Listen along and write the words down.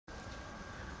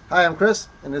Hi, I'm Chris,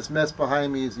 and this mess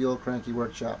behind me is the old cranky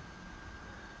workshop.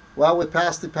 Well, we're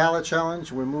past the pallet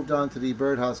challenge. We're moved on to the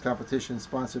birdhouse competition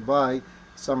sponsored by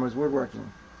Summers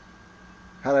Woodworking.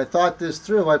 Had I thought this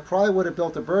through, I probably would have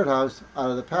built a birdhouse out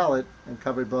of the pallet and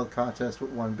covered both contests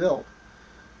with one build.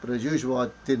 But as usual, I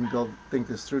didn't think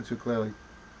this through too clearly.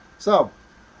 So,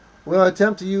 we're going to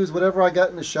attempt to use whatever I got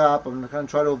in the shop. I'm going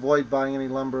to try to avoid buying any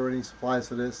lumber or any supplies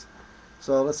for this.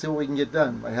 So let's see what we can get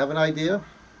done. I have an idea.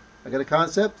 I got a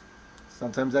concept.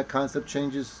 Sometimes that concept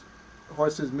changes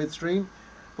horses midstream,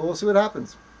 but we'll see what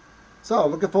happens. So,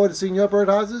 looking forward to seeing your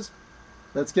birdhouses.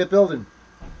 Let's get building.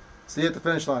 See you at the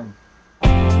finish line.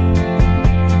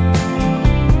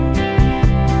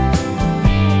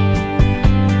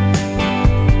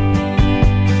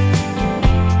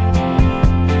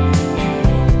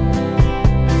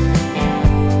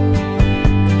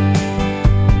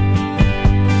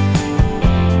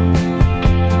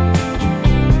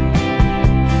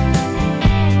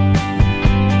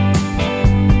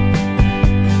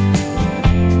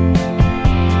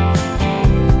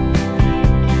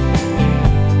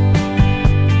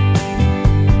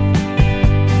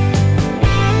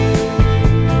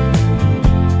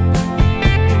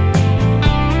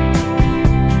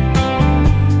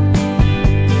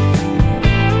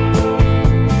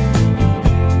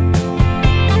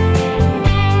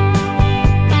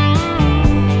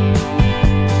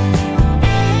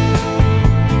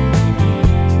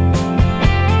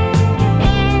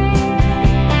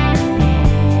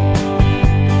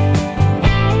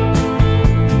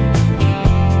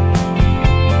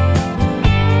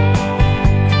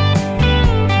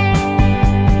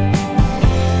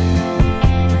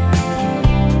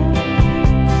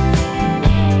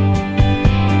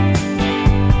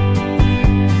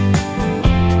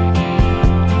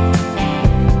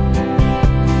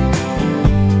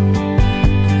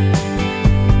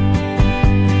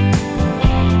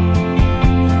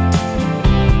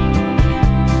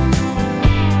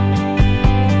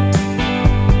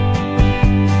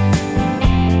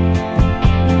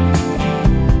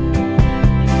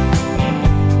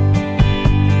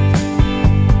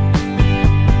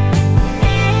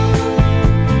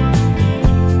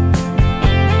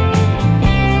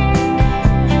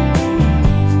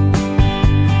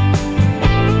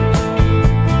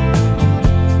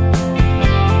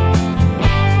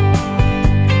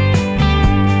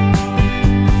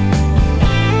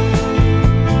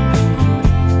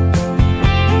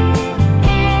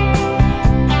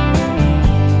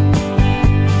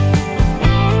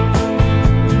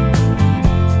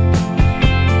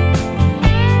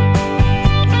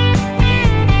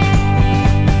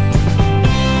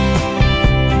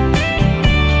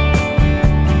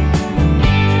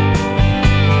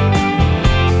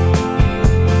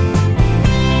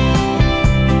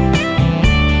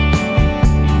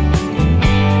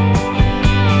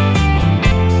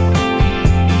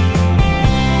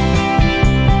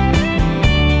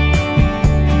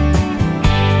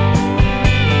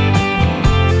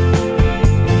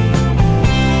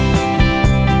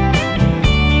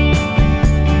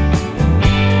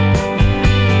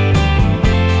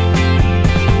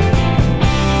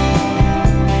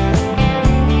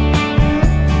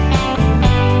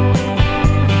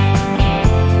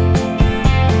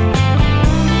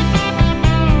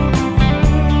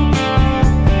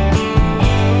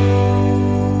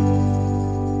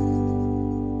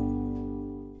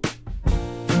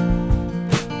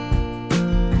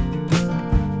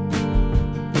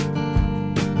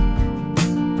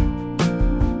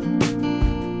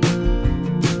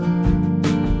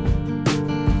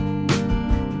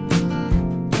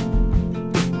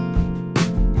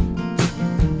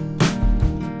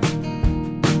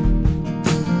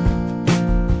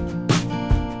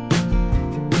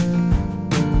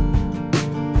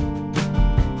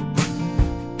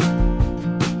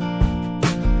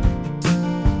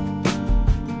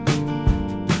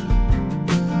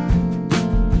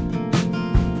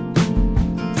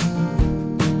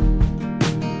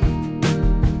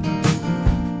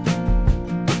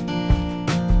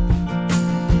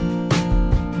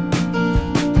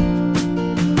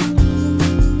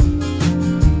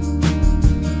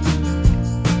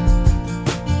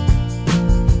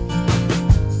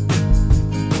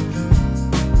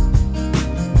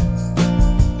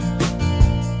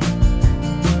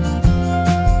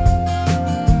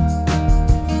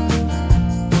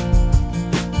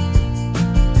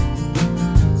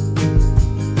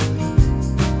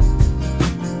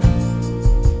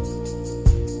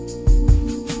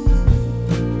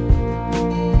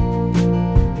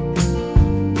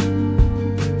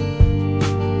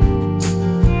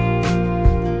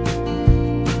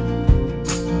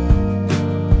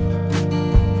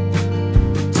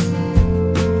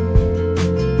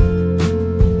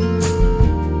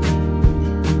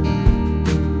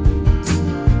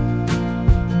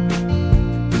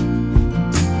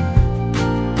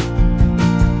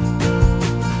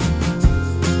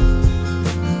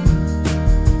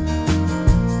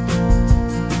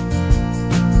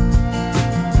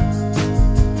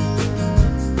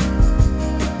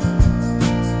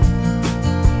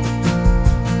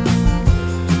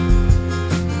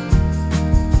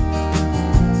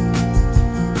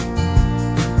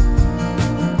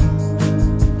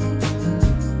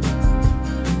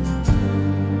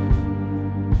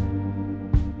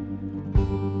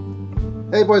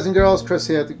 Hey boys and girls, Chris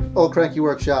here at the Old Cranky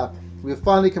Workshop. We have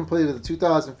finally completed the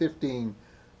 2015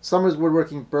 Summers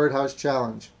Woodworking Birdhouse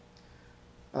Challenge.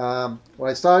 When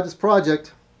I started this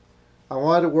project, I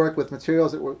wanted to work with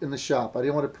materials that were in the shop. I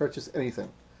didn't want to purchase anything.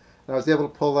 And I was able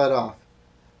to pull that off.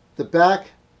 The back,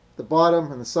 the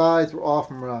bottom, and the sides were all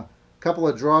from a couple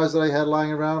of drawers that I had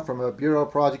lying around from a bureau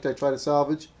project I tried to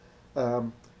salvage.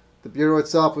 The bureau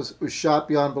itself was shot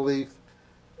beyond belief.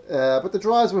 But the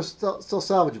drawers were still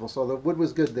salvageable, so the wood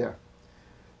was good there.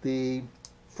 The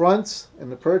fronts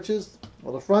and the perches,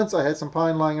 well, the fronts I had some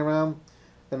pine lying around,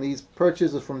 and these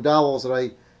perches are from dowels that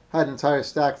I had an entire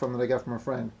stack from that I got from a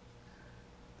friend.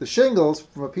 The shingles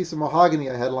from a piece of mahogany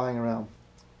I had lying around.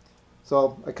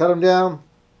 So I cut them down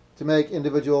to make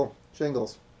individual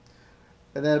shingles.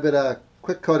 And then a bit of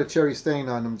quick coat of cherry stain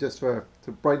on them just to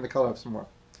brighten the color up some more.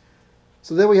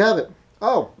 So there we have it.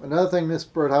 Oh, another thing this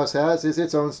birdhouse has is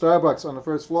its own Starbucks on the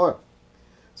first floor.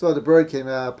 So the bird can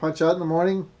punch out in the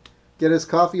morning, get his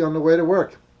coffee on the way to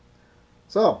work.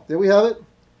 So there we have it.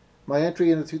 My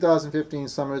entry in the 2015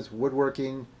 Summers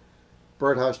Woodworking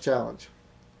Birdhouse Challenge.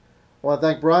 I want to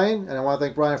thank Brian, and I want to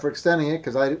thank Brian for extending it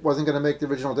because I wasn't going to make the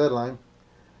original deadline.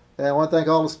 And I want to thank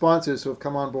all the sponsors who have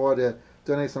come on board to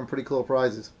donate some pretty cool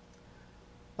prizes.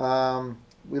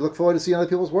 We look forward to seeing other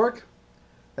people's work,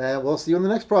 and we'll see you in the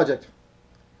next project.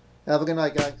 Have a good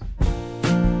night, guys.